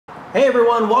Hey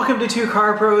everyone, welcome to Two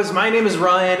Car Pros. My name is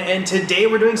Ryan, and today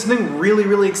we're doing something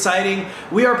really exciting.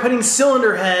 We are putting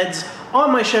cylinder heads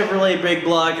on my Chevrolet Big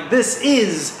Block. This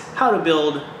is how to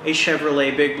build a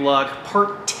Chevrolet Big Block,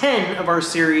 part 10 of our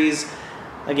series,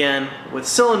 again, with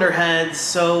cylinder heads.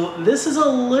 So this is a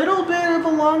little bit of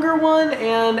a longer one,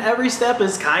 and every step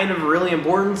is kind of really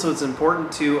important, so it's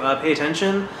important to pay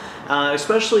attention.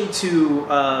 Especially to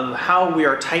how we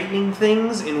are tightening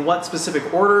things, in what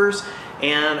specific orders,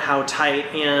 and how tight.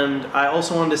 And I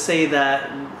also wanted to say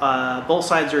that both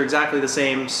sides are exactly the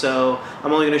same, so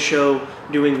I'm only going to show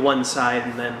doing one side,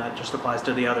 and then that just applies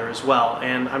to the other as well.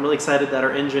 And I'm really excited that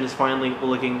our engine is finally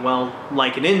looking, well,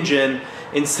 like an engine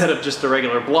instead of just a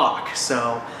regular block.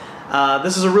 So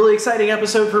this is a really exciting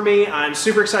episode for me. I'm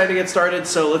super excited to get started,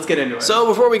 so let's get into it. So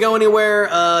before we go anywhere,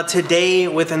 today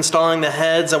with installing the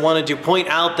heads, I wanted to point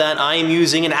out that I am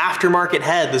using an aftermarket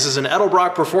head. This is an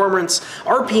Edelbrock Performance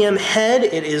RPM head.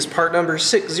 It is part number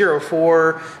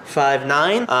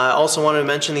 60459. I also wanted to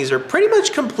mention these are pretty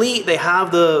much complete. They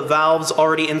have the valves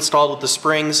already installed with the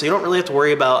springs, so you don't really have to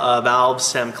worry about valve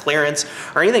stem clearance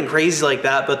or anything crazy like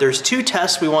that, but there's two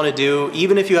tests we want to do.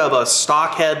 Even if you have a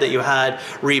stock head that you had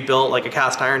rebuilt, like a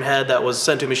cast iron head that was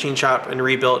sent to a machine shop and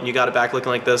rebuilt, and you got it back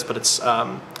looking like this, but it's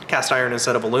cast iron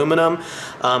instead of aluminum.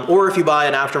 Or if you buy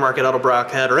an aftermarket Edelbrock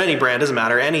head, or any brand, doesn't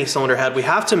matter, any cylinder head, we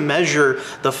have to measure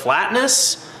the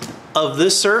flatness of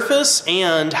this surface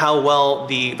and how well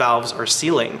the valves are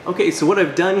sealing. Okay, so what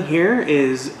I've done here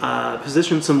is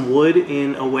position some wood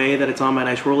in a way that it's on my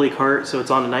nice rolly cart, so it's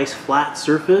on a nice flat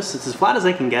surface. It's as flat as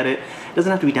I can get it. It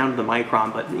doesn't have to be down to the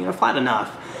micron, but you know, flat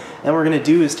enough. Then what we're gonna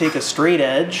do is take a straight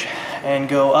edge and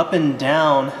go up and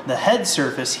down the head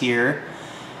surface here.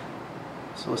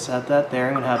 So we'll set that there.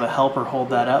 I'm gonna have a helper hold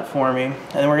that up for me. And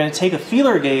then we're gonna take a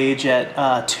feeler gauge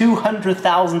at 200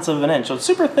 thousandths of an inch. So it's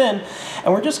super thin,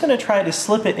 and we're just gonna try to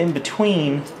slip it in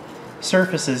between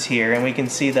surfaces here. And we can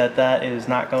see that that is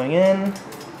not going in,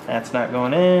 that's not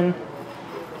going in,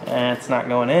 that's not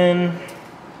going in,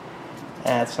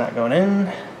 that's not going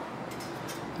in.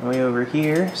 Way over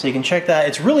here, so you can check that.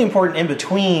 It's really important in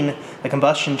between the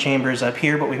combustion chambers up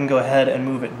here, but we can go ahead and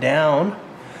move it down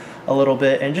a little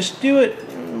bit and just do it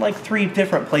in like 3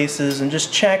 different places and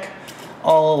just check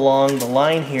all along the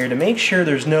line here to make sure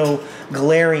there's no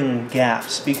glaring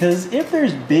gaps. Because if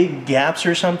there's big gaps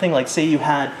or something, like say you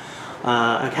had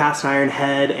a cast iron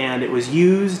head and it was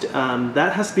used,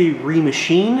 that has to be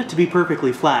remachined to be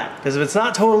perfectly flat. Because if it's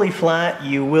not totally flat,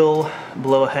 you will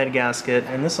blow a head gasket,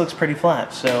 and this looks pretty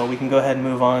flat. So we can go ahead and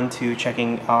move on to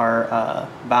checking our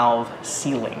valve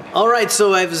sealing. Alright,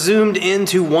 so I've zoomed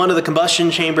into one of the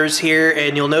combustion chambers here,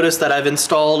 and you'll notice that I've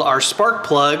installed our spark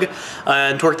plug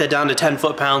and torqued that down to 10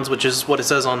 foot-pounds, which is what it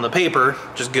says on the paper,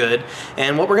 which is good.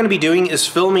 And what we're going to be doing is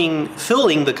filling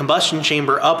the combustion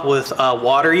chamber up with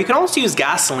water. You can also use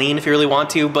gasoline if you really want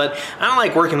to, but I don't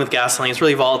like working with gasoline. It's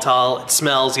really volatile, it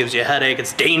smells, gives you a headache,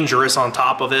 it's dangerous on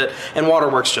top of it, and water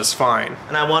works just fine.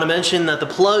 And I want to mention that the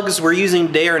plugs we're using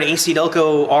today are an AC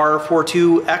Delco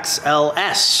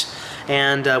R42XLS.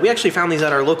 And we actually found these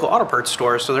at our local auto parts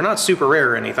store, so they're not super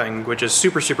rare or anything, which is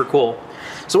super cool.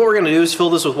 So what we're going to do is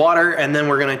fill this with water, and then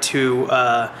we're going to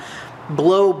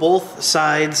blow both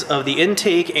sides of the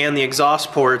intake and the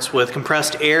exhaust ports with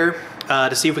compressed air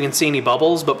to see if we can see any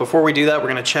bubbles. But before we do that, we're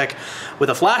going to check with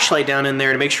a flashlight down in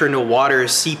there to make sure no water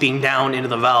is seeping down into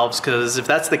the valves, because if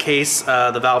that's the case,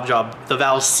 the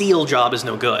valve seal job is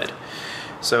no good.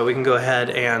 So we can go ahead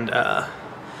and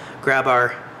grab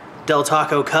our Del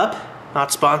Taco cup.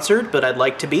 Not sponsored, but I'd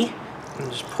like to be. And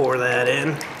just pour that in.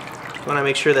 I want to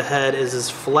make sure the head is as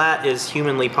flat as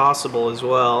humanly possible as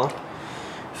well.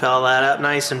 Fill that up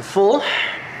nice and full.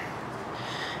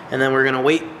 And then we're going to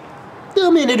wait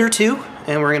a minute or two,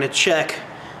 and we're going to check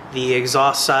the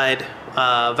exhaust side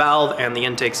valve and the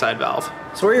intake side valve.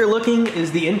 So where you're looking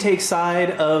is the intake side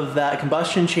of that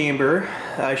combustion chamber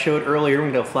I showed earlier.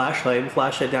 We're going to flash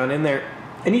that down in there.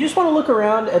 And you just want to look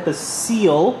around at the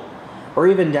seal, or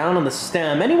even down on the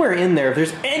stem, anywhere in there. If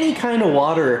there's any kind of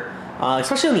water,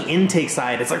 especially on the intake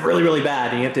side, it's like really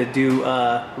bad, and you have to do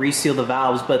reseal the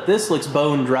valves. But this looks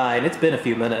bone dry, and it's been a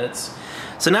few minutes.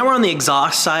 So now we're on the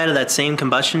exhaust side of that same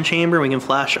combustion chamber. We can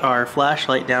flash our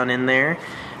flashlight down in there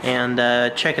and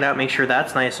check it out, make sure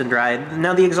that's nice and dry.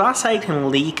 Now the exhaust side can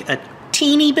leak a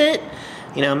teeny bit.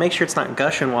 You know, make sure it's not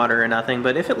gushing water or nothing,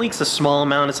 but if it leaks a small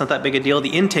amount, it's not that big a deal. The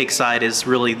intake side is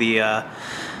really the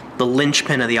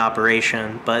linchpin of the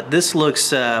operation, but this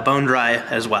looks bone dry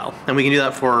as well. And we can do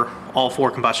that for all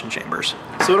 4 combustion chambers.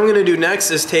 So what I'm gonna do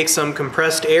next is take some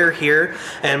compressed air here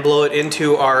and blow it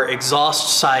into our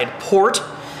exhaust side port.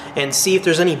 and see if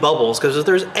there's any bubbles, because if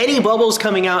there's any bubbles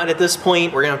coming out at this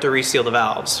point, we're gonna have to reseal the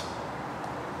valves.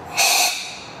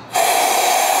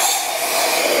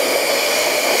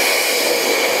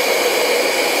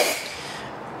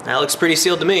 That looks pretty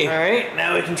sealed to me. All right,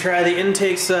 now we can try the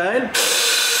intake side.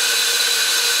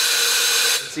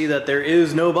 See that there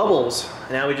is no bubbles.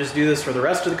 Now we just do this for the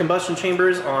rest of the combustion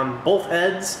chambers on both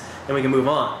heads, and we can move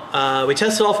on. We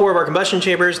tested all 4 of our combustion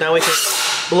chambers. Now we can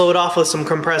blow it off with some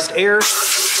compressed air.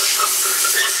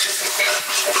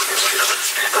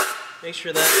 Make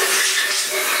sure that's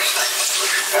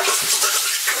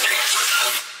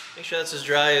as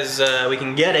dry as we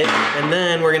can get it, and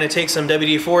then we're gonna take some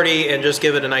WD-40 and just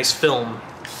give it a nice film.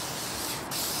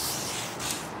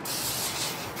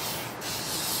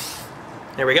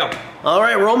 There we go. All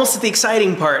right, we're almost at the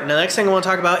exciting part. Now, the next thing I want to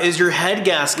talk about is your head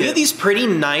gasket. We have these pretty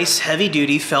nice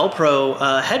heavy-duty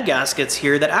Fel-Pro head gaskets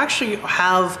here that actually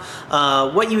have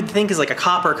what you would think is like a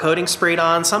copper coating sprayed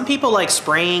on. Some people like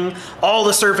spraying all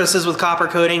the surfaces with copper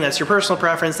coating. That's your personal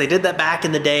preference. They did that back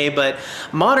in the day, but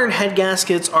modern head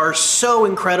gaskets are so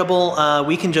incredible.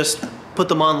 We can just put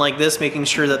them on like this, making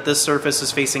sure that this surface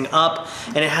is facing up,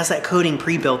 and it has that coating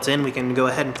pre-built in. We can go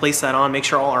ahead and place that on, make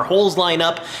sure all our holes line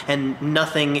up and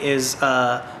nothing is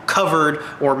covered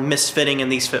or misfitting,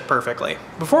 and these fit perfectly.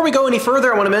 Before we go any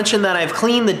further, I want to mention that I've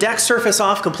cleaned the deck surface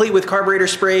off complete with carburetor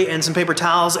spray and some paper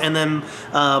towels, and then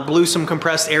blew some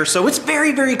compressed air, so it's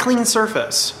very, very clean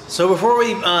surface. So before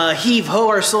we heave-ho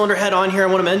our cylinder head on here, I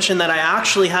want to mention that I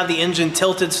actually have the engine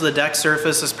tilted so the deck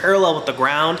surface is parallel with the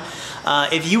ground.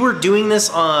 If you were doing this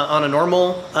on a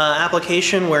normal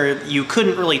application where you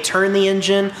couldn't really turn the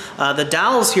engine, the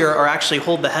dowels here are actually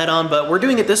hold the head on, but we're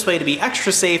doing it this way to be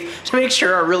extra safe, to make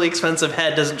sure our really expensive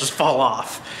head doesn't just fall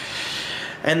off.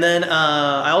 And then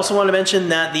I also want to mention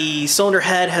that the cylinder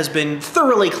head has been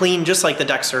thoroughly cleaned, just like the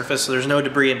deck surface, so there's no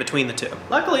debris in between the two.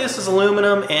 Luckily this is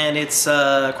aluminum, and it's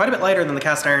quite a bit lighter than the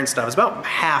cast iron stuff. It's about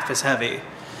half as heavy.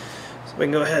 So we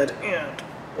can go ahead and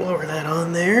lower that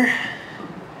on there.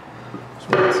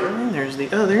 There's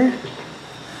the other,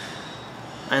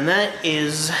 and that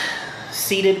is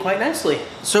seated quite nicely.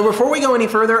 So before we go any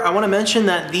further, I want to mention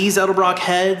that these Edelbrock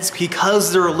heads,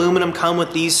 because they're aluminum, come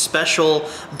with these special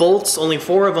bolts, only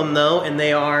 4 of them though, and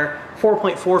they are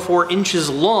 4.44 inches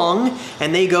long,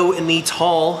 and they go in the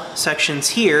tall sections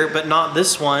here, but not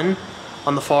this one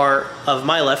on the far of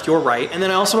my left, your right. And then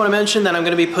I also want to mention that I'm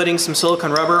going to be putting some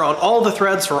silicone rubber on all the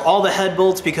threads for all the head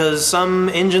bolts, because some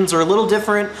engines are a little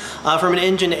different from an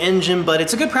engine to engine, but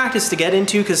it's a good practice to get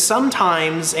into, because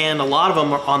sometimes, and a lot of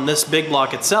them are on this big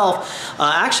block itself,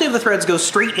 actually have the threads go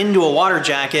straight into a water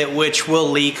jacket, which will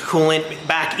leak coolant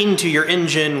back into your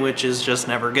engine, which is just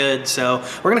never good. So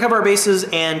we're going to cover our bases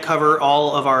and cover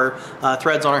all of our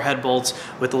threads on our head bolts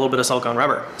with a little bit of silicone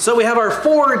rubber. So we have our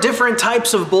 4 different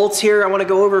types of bolts here I want to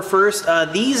go over first.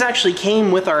 These actually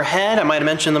came with our head. I might have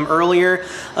mentioned them earlier,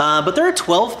 but they're a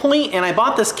 12 point, and I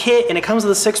bought this kit and it comes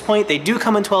with a 6 point. They do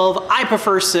come in 12. I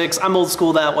prefer 6. I'm old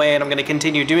school that way, and I'm going to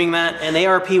continue doing that. And the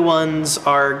ARP ones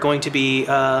are going to be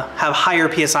have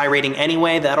higher PSI rating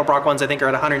anyway. The Edelbrock ones I think are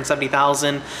at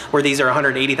 170,000, where these are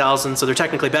 180,000, so they're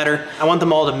technically better. I want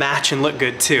them all to match and look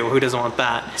good too. Who doesn't want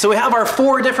that? So we have our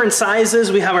 4 different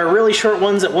sizes. We have our really short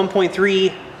ones at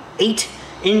 1.38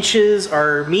 inches,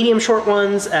 our medium short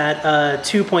ones at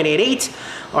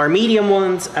 2.88, our medium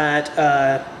ones at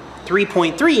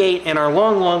 3.38, and our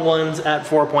long ones at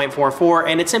 4.44.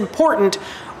 And it's important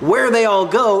where they all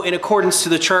go in accordance to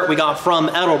the chart we got from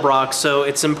Edelbrock, so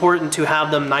it's important to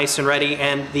have them nice and ready,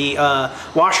 and the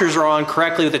washers are on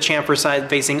correctly with the chamfer side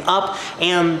facing up,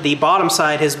 and the bottom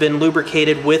side has been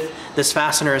lubricated with this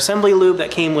fastener assembly lube that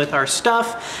came with our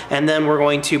stuff, and then we're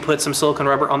going to put some silicone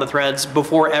rubber on the threads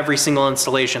before every single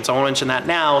installation. So I want to mention that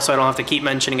now so I don't have to keep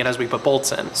mentioning it as we put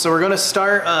bolts in. So we're going to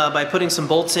start by putting some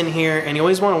bolts in here, and you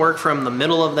always want to work from the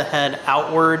middle of the head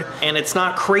outward, and it's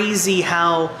not crazy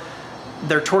how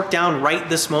they're torqued down right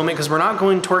this moment, because we're not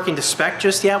going torquing to spec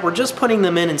just yet. We're just putting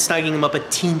them in and snugging them up a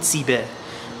teensy bit.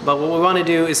 But what we want to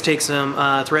do is take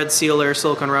some thread sealer,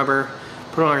 silicone rubber,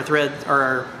 put on our thread or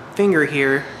our finger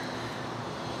here,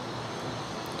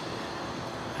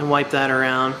 and wipe that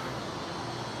around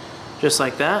just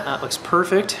like that. That looks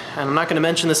perfect. And I'm not going to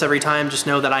mention this every time, just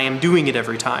know that I am doing it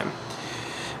every time.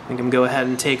 We can go ahead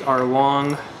and take our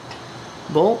long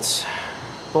bolt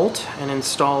and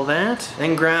install that.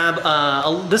 Then grab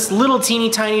this little teeny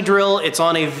tiny drill. It's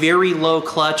on a very low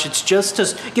clutch. It's just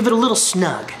to give it a little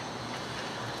snug.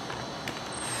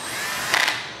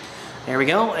 There we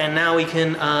go. And now we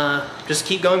can just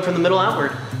keep going from the middle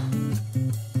outward.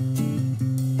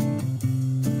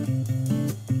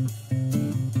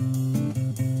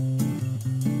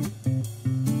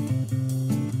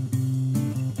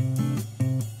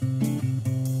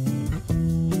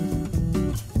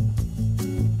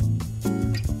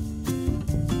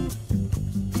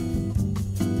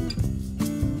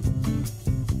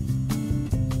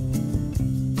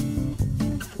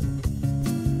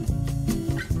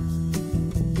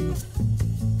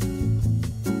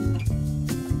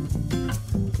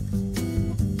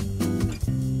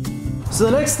 So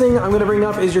the next thing I'm going to bring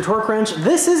up is your torque wrench.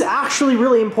 This is actually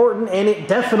really important, and it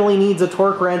definitely needs a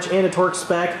torque wrench and a torque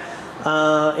spec.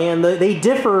 They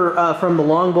differ from the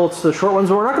long bolts to the short ones,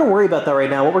 but we're not going to worry about that right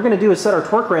now. What we're going to do is set our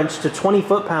torque wrench to 20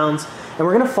 foot-pounds, and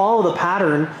we're going to follow the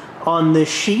pattern on this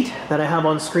sheet that I have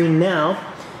on screen now.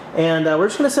 And we're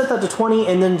just going to set that to 20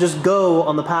 and then just go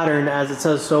on the pattern as it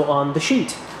says so on the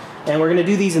sheet. And we're going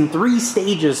to do these in 3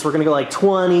 stages. So we're going to go like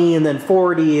 20 and then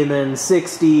 40 and then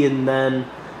 60 and then,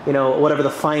 you know, whatever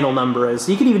the final number is.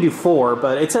 You could even do 4,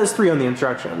 but it says 3 on the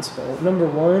instructions. So number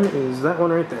 1 is that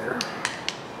one right there.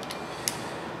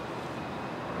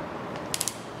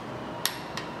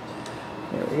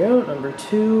 There we go. Number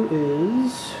 2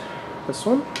 is this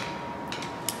one.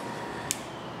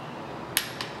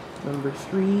 Number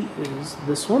 3 is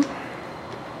this one.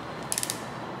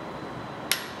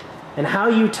 And how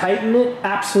you tighten it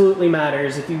absolutely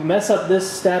matters. If you mess up this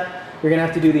step, you're gonna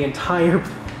have to do the entire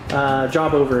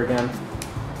job over again.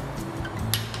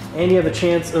 And you have a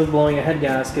chance of blowing a head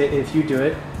gasket if you do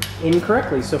it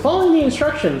incorrectly. So following the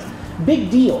instructions, big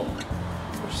deal.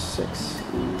 Number 6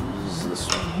 is this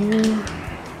one here.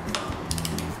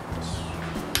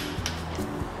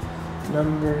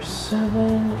 Number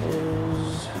 7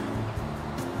 is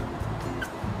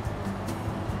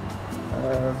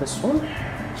this one.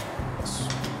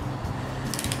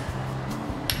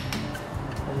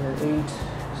 Number 8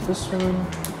 is this one.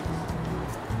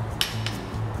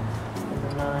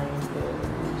 Number 9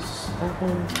 is that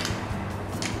one.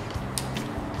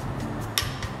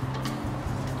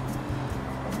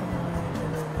 And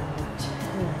then number 10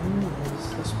 is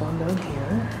this one down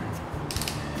here.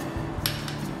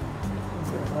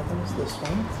 Number 11 is this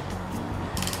one.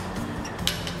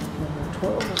 Number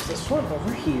 12 is this one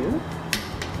over here.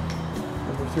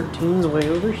 Number 13 is way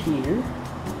over here.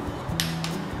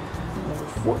 Number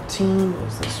 14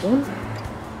 is this one.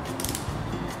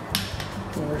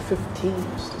 Number 15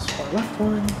 is this far left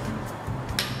one.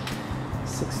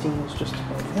 16 is just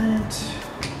above that.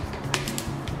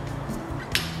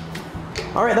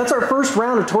 All right, that's our first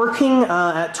round of torquing.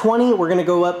 At 20, we're gonna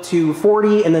go up to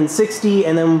 40 and then 60,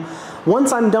 and then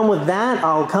once I'm done with that,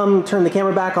 I'll come turn the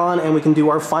camera back on and we can do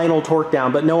our final torque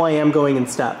down, but no, I am going in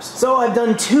steps. So I've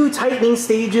done 2 tightening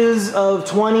stages of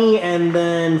 20 and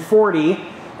then 40,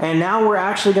 and now we're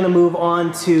actually gonna move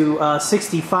on to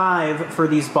 65 for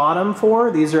these bottom 4.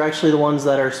 These are actually the ones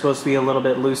that are supposed to be a little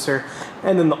bit looser,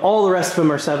 and then all the rest of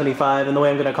them are 75, and the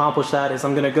way I'm gonna accomplish that is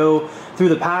I'm gonna go through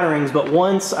the patterns, but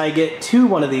once I get to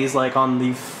one of these, like on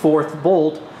the 4th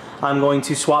bolt, I'm going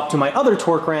to swap to my other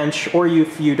torque wrench, or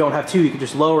if you don't have 2, you could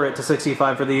just lower it to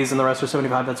 65 for these and the rest are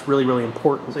 75. That's really, really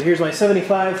important. So here's my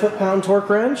 75 foot-pound torque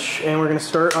wrench, and we're gonna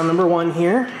start on number 1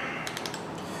 here.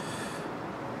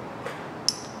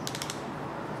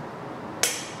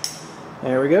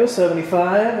 There we go,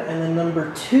 75, and then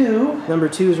number 2. Number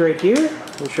 2 is right here,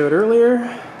 we showed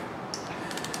earlier.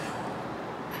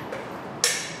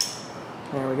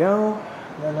 There we go.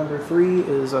 And then number 3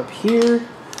 is up here.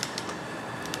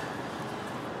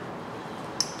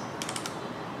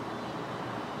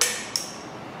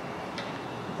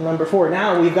 Number 4.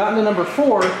 Now we've gotten to number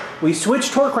 4. We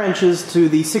switch torque wrenches to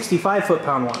the 65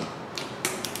 foot-pound one.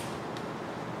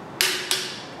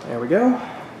 There we go.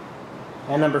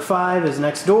 And number 5 is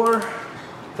next door.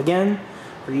 Again,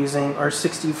 we're using our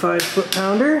 65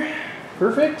 foot-pounder.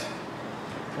 Perfect.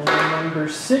 And then number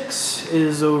 6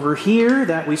 is over here.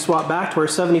 That we swap back to our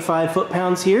 75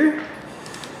 foot-pounds here.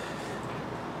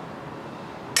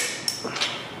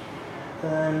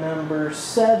 And number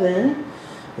 7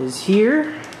 is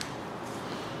here.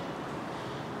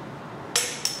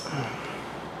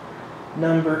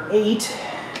 Number 8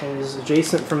 is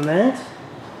adjacent from that.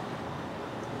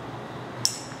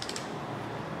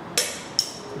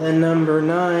 Then number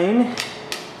 9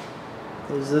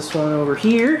 is this one over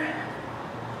here.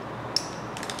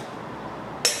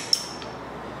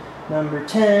 Number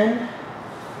 10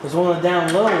 is one of the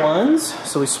down low ones.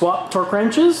 So we swap torque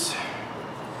wrenches.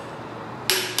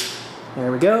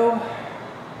 There we go.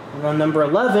 And then number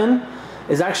 11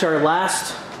 is actually our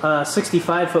last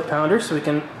 65 foot-pounder, so we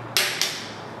can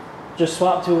just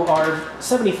swap to our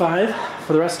 75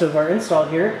 for the rest of our install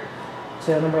here.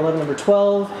 So number 11, number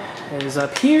 12 is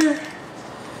up here.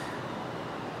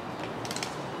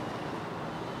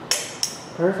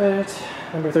 Perfect.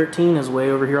 Number 13 is way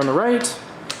over here on the right.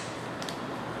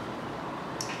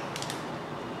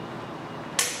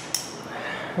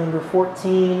 Number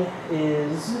 14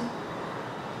 is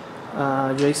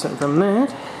adjacent from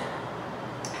that.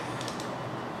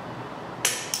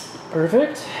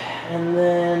 Perfect. And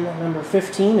then number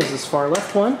 15 is this far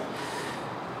left one.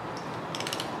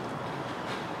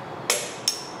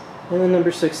 And then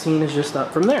number 16 is just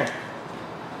up from there.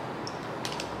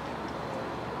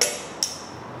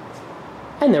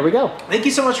 And there we go. Thank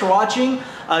you so much for watching.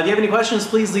 If you have any questions,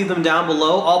 please leave them down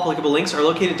below. All applicable links are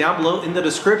located down below in the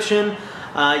description.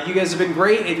 You guys have been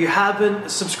great. If you haven't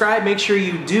subscribed, make sure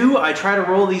you do. I try to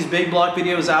roll these big block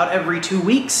videos out every 2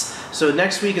 weeks. So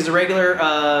next week is a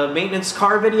regular maintenance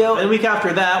car video. And the week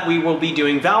after that, we will be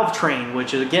doing valve train,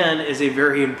 which again is a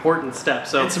very important step.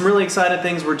 So some really exciting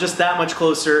things. We're just that much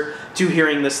closer to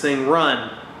hearing this thing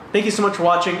run. Thank you so much for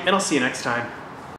watching, and I'll see you next time.